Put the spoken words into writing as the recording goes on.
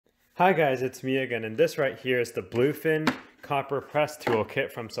Hi guys, it's me again, and this right here is the Bluefin copper press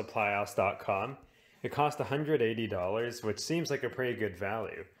toolkit from supplyhouse.com. It cost $180, which seems like a pretty good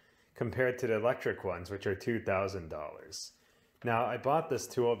value compared to the electric ones, which are $2,000. Now, I bought this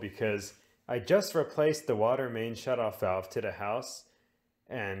tool because I just replaced the water main shutoff valve to the house,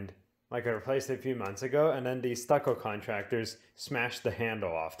 and I replaced it a few months ago, and then these stucco contractors smashed the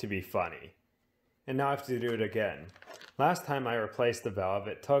handle off to be funny. And now I have to do it again. Last time I replaced the valve,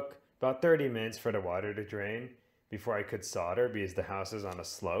 it took about 30 minutes for the water to drain before I could solder because the house is on a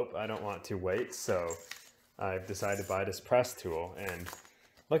slope. I don't want to wait, so I've decided to buy this press tool. And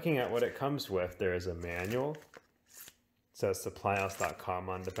looking at what it comes with, there is a manual. It says supplyhouse.com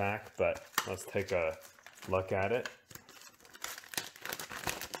on the back, but let's take a look at it.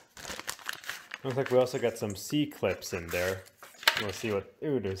 Looks like we also got some C-clips in there. We'll see what,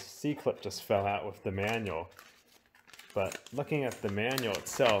 ooh, the C-clip just fell out with the manual. But looking at the manual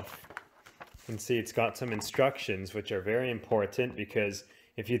itself, you can see it's got some instructions which are very important because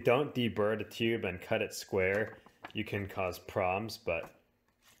if you don't deburr the tube and cut it square, you can cause problems, but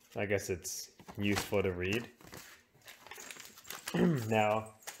I guess it's useful to read. Now,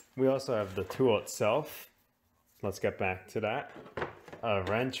 we also have the tool itself. Let's get back to that. A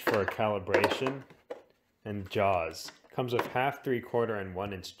wrench for calibration and jaws. Comes with half, 3/4, and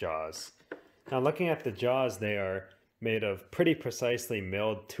 1-inch jaws. Now looking at the jaws, they are made of pretty precisely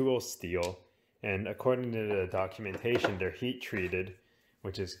milled tool steel, and according to the documentation, they're heat treated,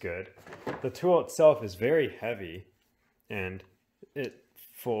 which is good. The tool itself is very heavy, and it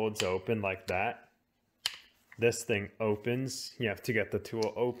folds open like that. This thing opens. You have to get the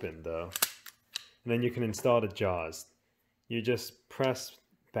tool open though. And then you can install the jaws. You just press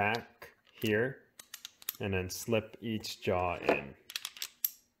back here and then slip each jaw in.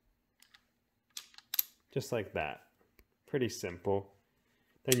 Just like that. Pretty simple.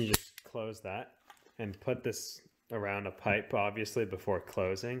 Then you just close that and put this around a pipe, obviously, before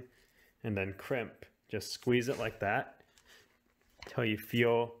closing. And then crimp. Just squeeze it like that until you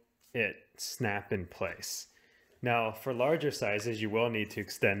feel it snap in place. Now, for larger sizes, you will need to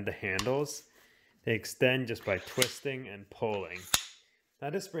extend the handles. They extend just by twisting and pulling.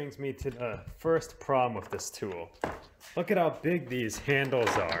 Now this brings me to the first problem with this tool. Look at how big these handles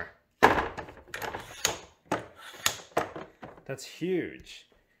are. That's huge.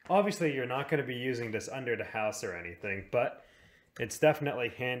 Obviously you're not going to be using this under the house or anything, but it's definitely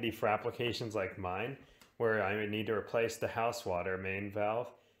handy for applications like mine, where I would need to replace the house water main valve,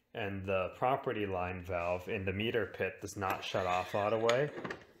 and the property line valve in the meter pit does not shut off all the way.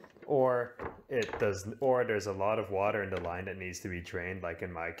 Or there's a lot of water in the line that needs to be drained, like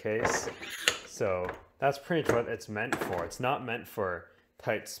in my case. So that's pretty much what it's meant for. It's not meant for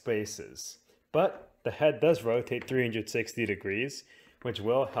tight spaces. But the head does rotate 360 degrees, which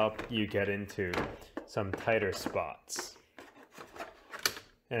will help you get into some tighter spots.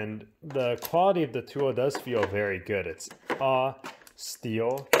 And the quality of the tool does feel very good. It's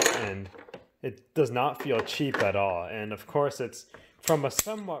steel, and it does not feel cheap at all. And of course, it's from a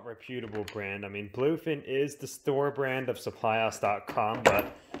somewhat reputable brand. I mean, Bluefin is the store brand of supplyhouse.com,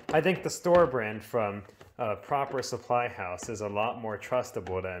 but I think the store brand from Proper Supply House is a lot more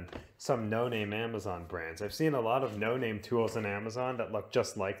trustable than some no-name Amazon brands. I've seen a lot of no-name tools on Amazon that look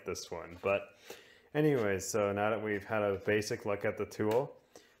just like this one. But anyways, so now that we've had a basic look at the tool,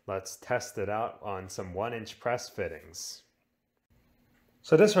 let's test it out on some 1-inch press fittings.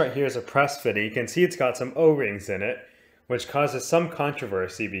 So this right here is a press fitting. You can see it's got some O-rings in it, which causes some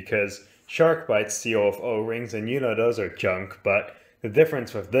controversy because shark bites seal with O-rings, and you know those are junk. But the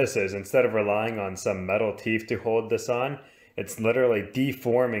difference with this is, instead of relying on some metal teeth to hold this on, it's literally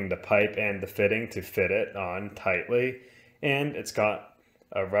deforming the pipe and the fitting to fit it on tightly. And it's got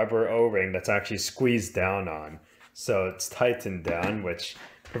a rubber O-ring that's actually squeezed down on, so it's tightened down, which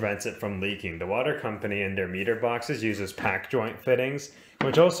prevents it from leaking. The water company in their meter boxes uses pack joint fittings,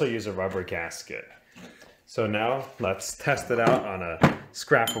 which also use a rubber gasket. So now let's test it out on a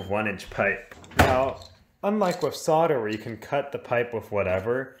scrap of 1-inch pipe. Now, unlike with solder where you can cut the pipe with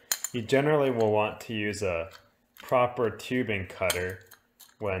whatever, you generally will want to use a proper tubing cutter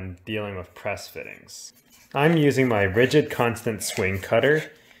when dealing with press fittings. I'm using my rigid constant swing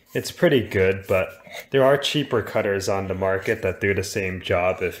cutter. It's pretty good, but there are cheaper cutters on the market that do the same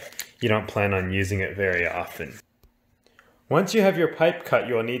job if you don't plan on using it very often. Once you have your pipe cut,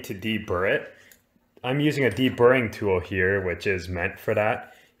 you'll need to deburr it. I'm using a deburring tool here, which is meant for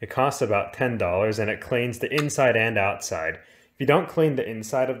that. It costs about $10 and it cleans the inside and outside. If you don't clean the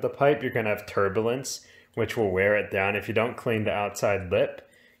inside of the pipe, you're going to have turbulence, which will wear it down. If you don't clean the outside lip,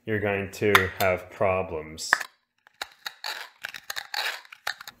 you're going to have problems.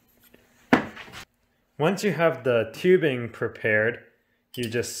 Once you have the tubing prepared, you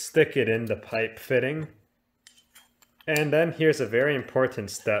just stick it in the pipe fitting. And then here's a very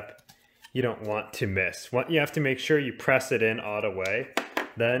important step you don't want to miss. You have to make sure you press it in all the way.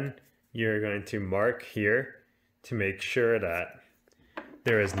 Then you're going to mark here to make sure that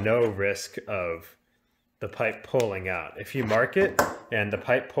there is no risk of the pipe pulling out. If you mark it and the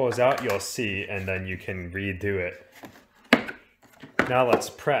pipe pulls out, you'll see, and then you can redo it. Now let's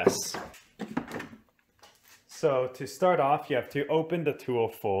press. So to start off, you have to open the tool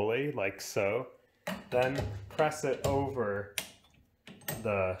fully, like so. Then press it over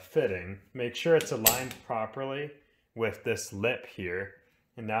the fitting. Make sure it's aligned properly with this lip here.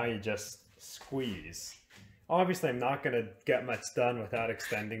 And now you just squeeze. Obviously, I'm not going to get much done without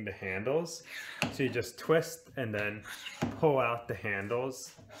extending the handles. So you just twist and then pull out the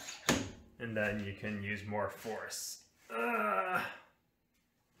handles. And then you can use more force.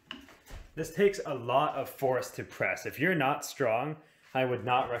 This takes a lot of force to press. If you're not strong, I would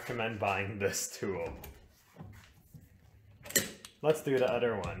not recommend buying this tool. Let's do the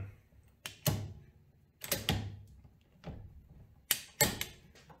other one.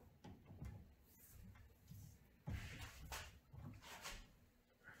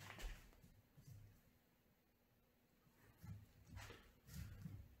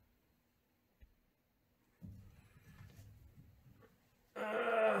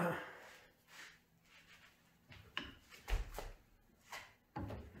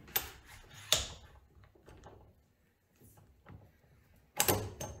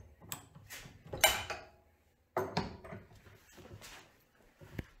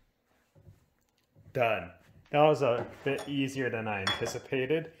 Done. That was a bit easier than I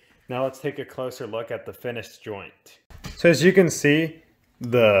anticipated. Now let's take a closer look at the finished joint. So as you can see,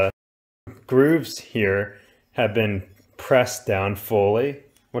 the grooves here have been pressed down fully.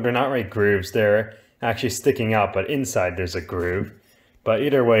 Well, they're not really grooves, they're actually sticking out, but inside there's a groove. But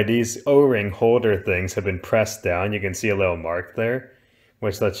either way, these O-ring holder things have been pressed down. You can see a little mark there,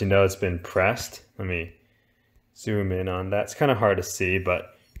 which lets you know it's been pressed. Let me zoom in on that. It's kind of hard to see,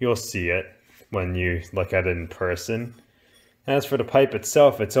 but you'll see it when you look at it in person. As for the pipe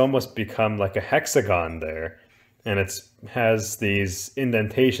itself, it's almost become like a hexagon there, and it has these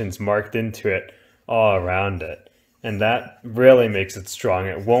indentations marked into it all around it, and that really makes it strong.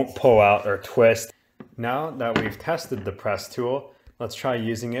 It won't pull out or twist. Now that we've tested the press tool, let's try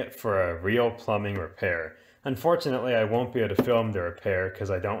using it for a real plumbing repair. Unfortunately, I won't be able to film the repair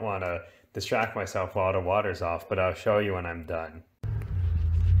because I don't want to distract myself while the water's off, but I'll show you when I'm done.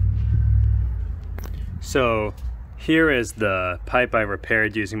 So here is the pipe I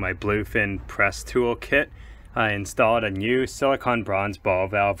repaired using my Bluefin press tool kit. I installed a new silicone bronze ball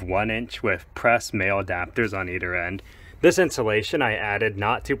valve 1-inch with press male adapters on either end. This insulation I added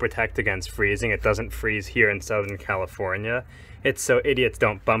not to protect against freezing. It doesn't freeze here in Southern California. It's so idiots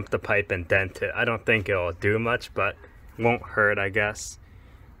don't bump the pipe and dent it. I don't think it'll do much, but won't hurt, I guess.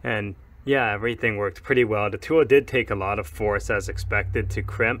 And yeah, everything worked pretty well. The tool did take a lot of force as expected to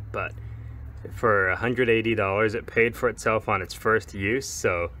crimp, but for $180 it paid for itself on its first use,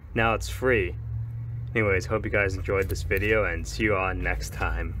 so now it's free. Anyways, hope you guys enjoyed this video and see you all next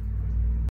time.